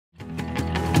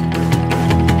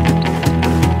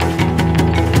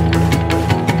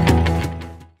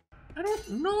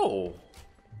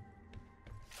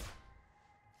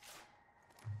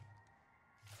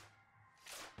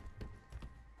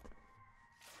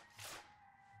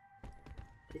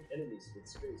Kick enemies with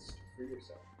space to free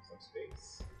yourself. Some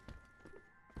space.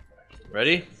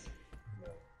 Ready? No.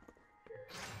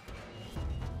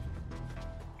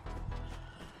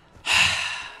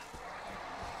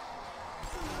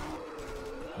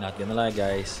 Not gonna lie,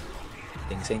 guys.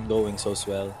 Things ain't going so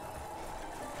swell.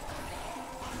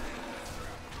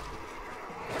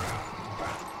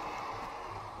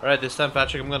 Alright, this time,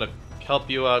 Patrick, I'm gonna help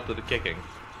you out with the kicking.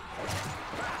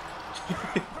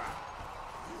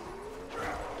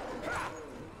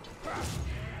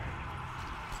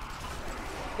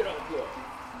 Get on the floor.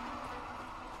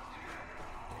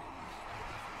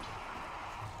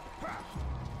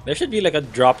 There should be like a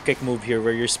drop kick move here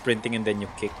where you're sprinting and then you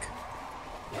kick.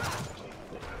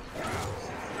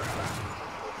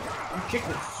 You kick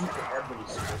them super hard when you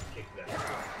sprint kick them.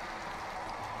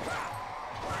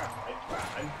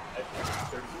 I'm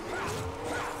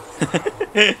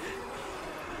 30.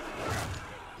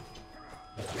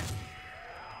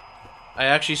 I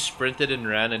actually sprinted and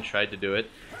ran and tried to do it.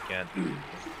 Can't.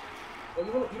 Well,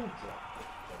 you don't drop.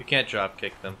 You can't drop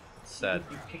kick them. It's sad.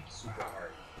 You kick super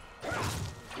hard.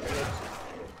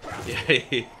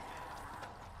 Yeah.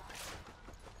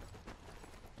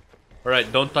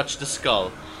 Alright, don't touch the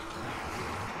skull.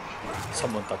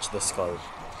 Someone touched the skull.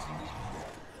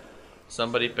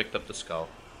 Somebody picked up the skull.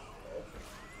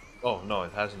 Oh no,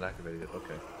 it hasn't activated it.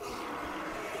 Okay.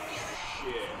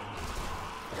 Shit.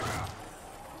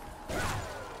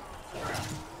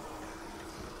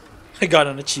 I got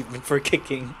an achievement for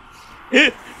kicking.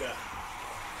 You got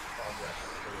progress.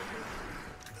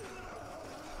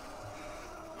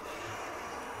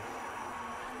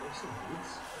 There's some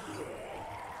boots.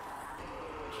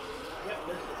 Yeah,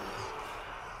 there's some boots.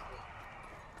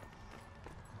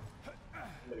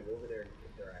 Somebody go over there and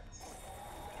kick their ass.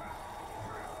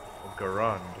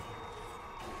 Garand.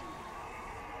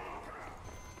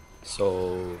 So,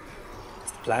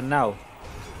 what's the plan now?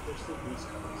 There's still boots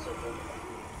coming, so hold on.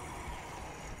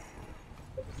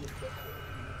 What was the objective?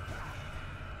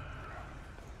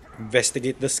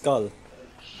 Investigate the skull.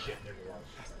 Shit, there's a lot of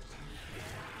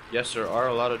shit. Yes, there are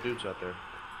a lot of dudes out there.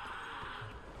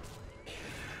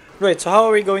 Right, so how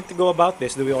are we going to go about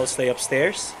this? Do we all stay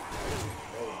upstairs?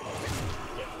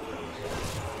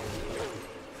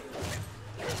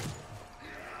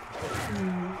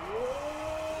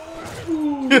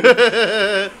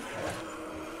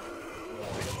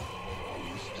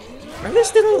 Are there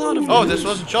still a lot of Oh, this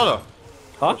wasn't Cholo.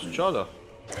 Huh? This was Cholo.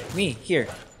 Me, here.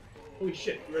 Holy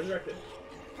shit, you resurrected.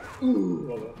 Ooh.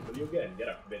 Hold on, you again. Get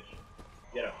up, bitch.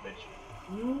 Get up, bitch.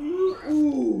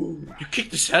 Ooh. You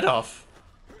kicked his head off.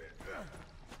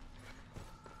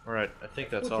 Alright, I think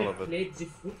that's all of it. Played the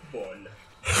football.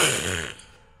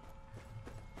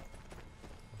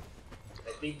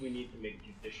 I think we need to make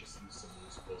judicious use of these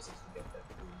explosives to get that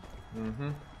food.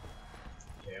 Mm-hmm.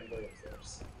 Okay, I'm going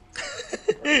upstairs.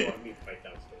 Or do you want me to fight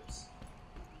downstairs?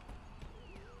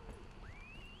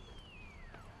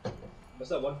 What's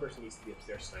that one person needs to be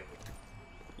upstairs sniping?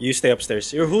 You stay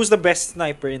upstairs. Who's the best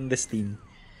sniper in this team?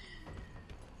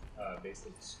 Based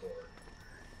on the score.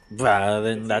 Well,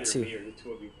 then It's that's either me you. or the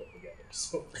two of you put together,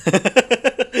 so...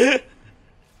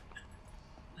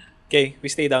 Okay, we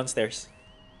stay downstairs.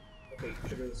 Okay,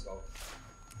 trigger the skull.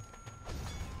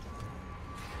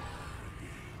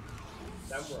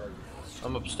 Sam, where are you?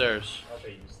 I'm upstairs.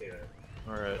 Okay, you stay there.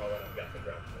 Alright. Oh, I've got the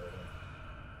ground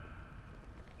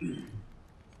floor.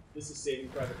 This is Saving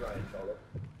Private Ryan, Charlotte.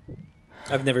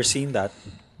 I've never seen that.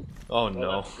 Oh Oh,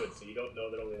 no. that's good. So you don't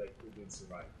know that only like 2 dudes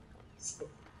survive. So,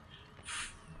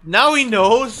 Now he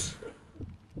knows!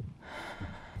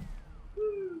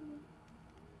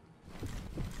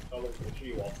 Charlotte, make sure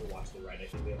you also watch the right. I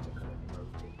think they have to come in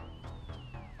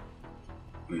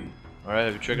the room. Alright,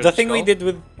 have you triggered The thing we skull? did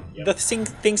with Yep. the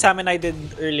thing Sam and I did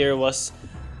earlier was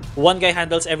one guy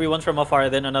handles everyone from afar,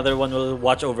 then another one will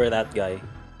watch over that guy.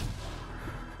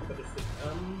 But it's the,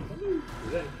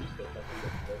 is that just the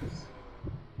fucking close?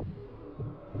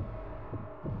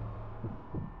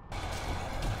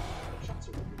 Shots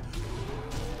are really good.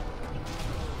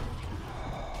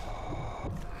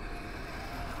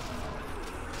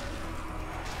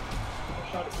 That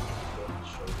shot is really good.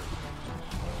 Shoulder.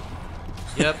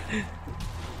 Yep.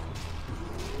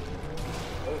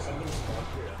 Oh, somebody's spawned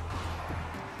here.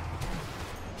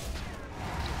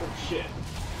 Oh shit.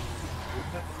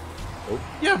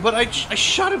 Yeah, but I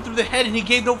shot him through the head and he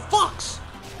gave no fucks!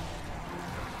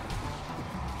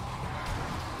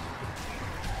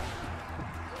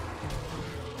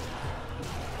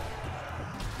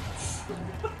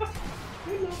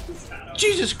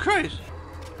 Jesus Christ!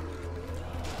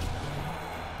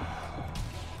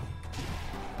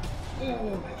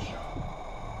 Oh, nice shot.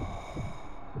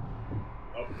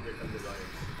 Oh,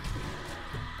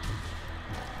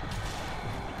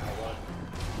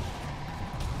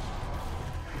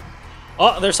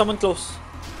 Oh, there's someone close.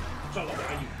 Shut up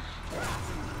behind you.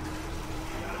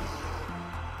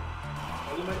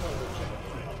 Oh, you might want to go check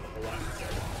out the last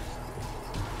area.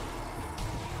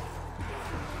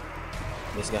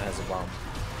 This guy has a bomb.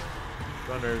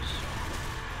 Runners.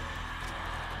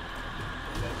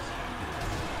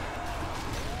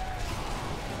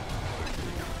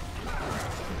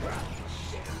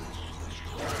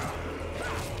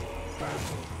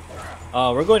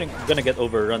 We're gonna get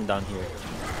overrun down here.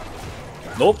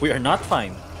 Nope, we are not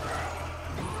fine.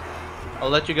 I'll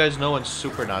let you guys know when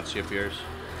Super Nazi appears.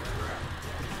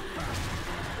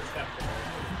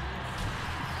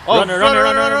 Oh,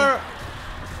 Runner.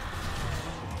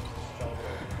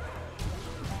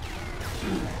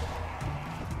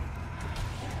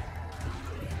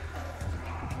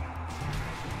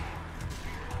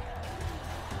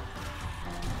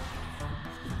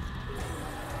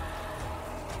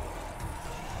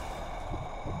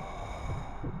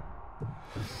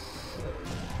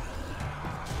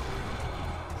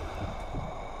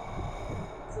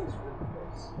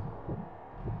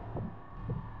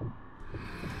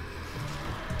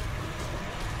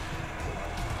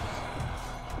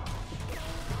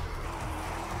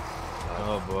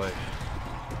 Oh boy.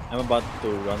 I'm about to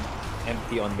run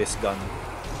empty on this gun.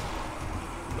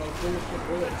 No, go with the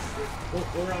bullets. Go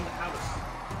around the house.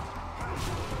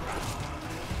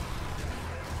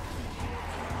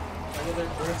 I know there's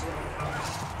bullets around the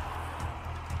house.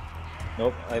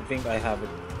 Nope, I think I have it.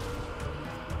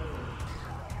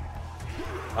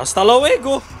 Hasta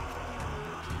luego!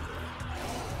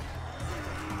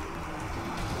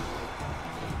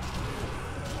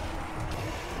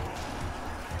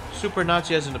 Super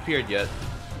Nazi hasn't appeared yet.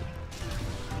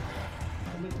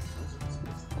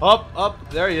 Up!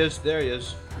 There he is.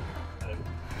 Yep,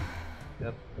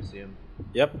 I see him.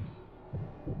 Yep.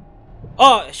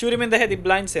 Oh, shoot him in the head, it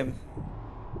blinds him.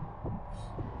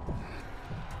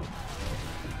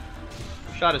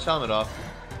 Shot his helmet off.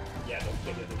 Yeah, don't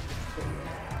kill it.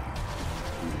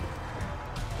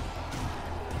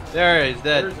 There, he's Where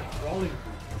dead. is it crawling?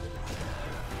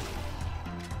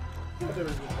 I thought there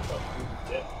was just about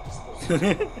dead.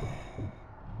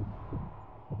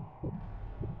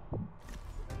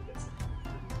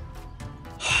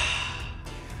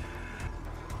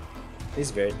 This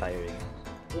is very tiring.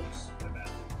 Oops, my bad.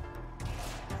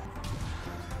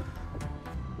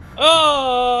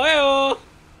 Oh, ayo!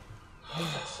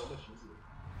 That's so much easier.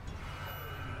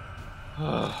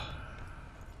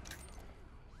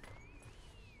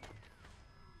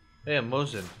 Hey, I'm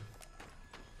Mosin.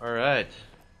 Alright.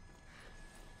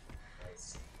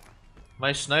 Nice.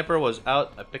 My sniper was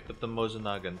out. I picked up the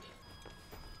Mosin-nagant.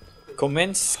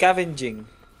 Commence scavenging.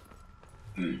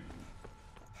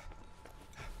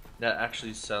 That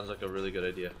actually sounds like a really good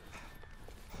idea.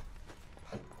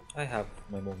 I have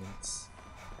my moments.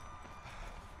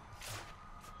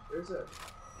 There's a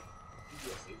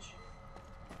PSH.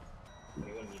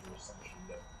 Anyone need more submachine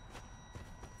gun?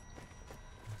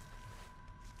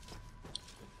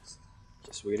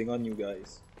 Just waiting on you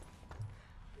guys.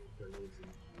 Grenades in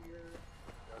here.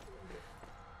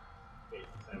 Wait,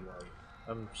 time where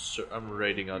I'm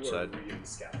raiding outside. You are really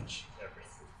scavenge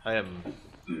everything. I am.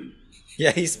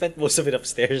 Yeah, he spent most of it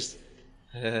upstairs.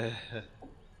 Alright.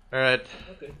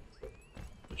 Okay.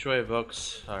 Which way,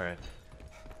 folks? Alright.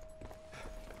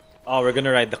 Oh, we're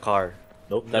gonna ride the car.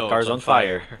 Nope, that No, car's it's on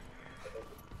fire.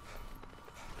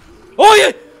 Oh Oh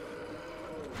yeah!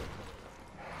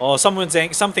 Oh, someone's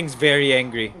something's very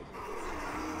angry.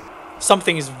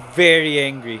 Something is very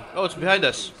angry. Oh, it's behind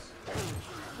us.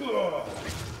 Oh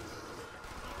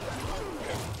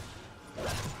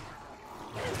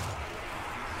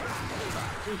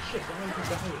shit, behind you,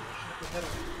 behind you. Shut your head up.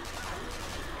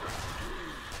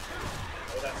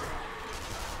 Oh, that's it.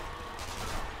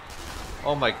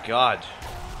 Oh my god.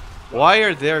 Why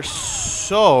are there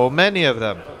so many of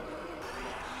them?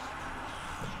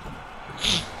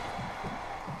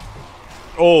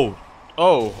 Oh.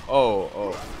 Oh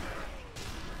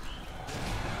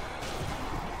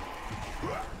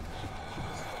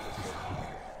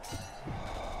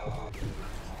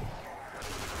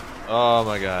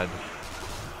my god.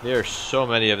 There are so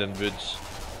many of them dudes.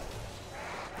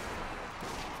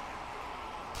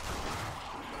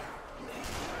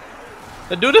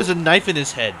 The dude has a knife in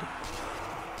his head.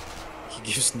 He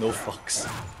gives no fucks.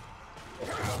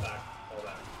 Fall back.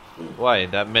 Why?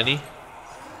 That many?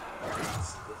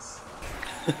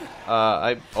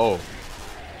 Oh.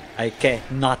 I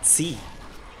cannot see.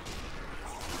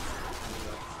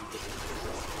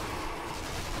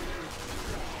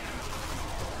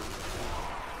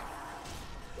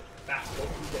 Back, don't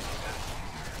you get back.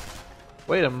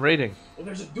 Wait, I'm raiding. Oh,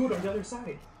 there's a dude on the other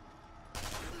side.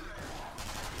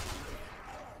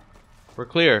 We're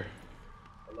clear.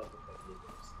 I love the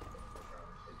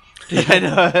fact that Yeah, I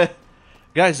know.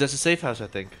 Guys, that's a safe house, I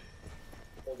think.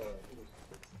 hold on.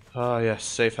 Oh, yes,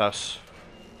 safe house.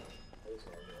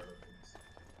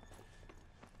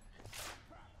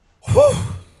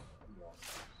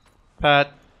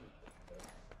 Pat.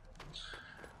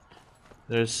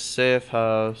 There's safe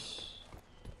house.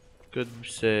 Good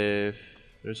save.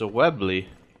 There's a Webley.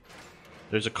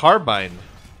 There's a carbine.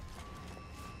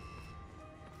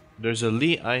 There's a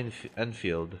Lee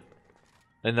Enfield.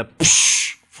 And a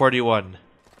 41.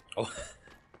 Oh.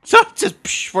 So it says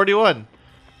 41.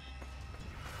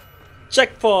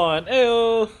 Checkpoint!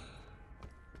 Ew!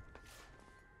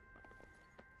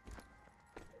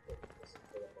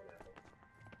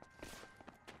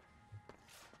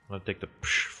 I'm gonna take the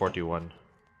 41.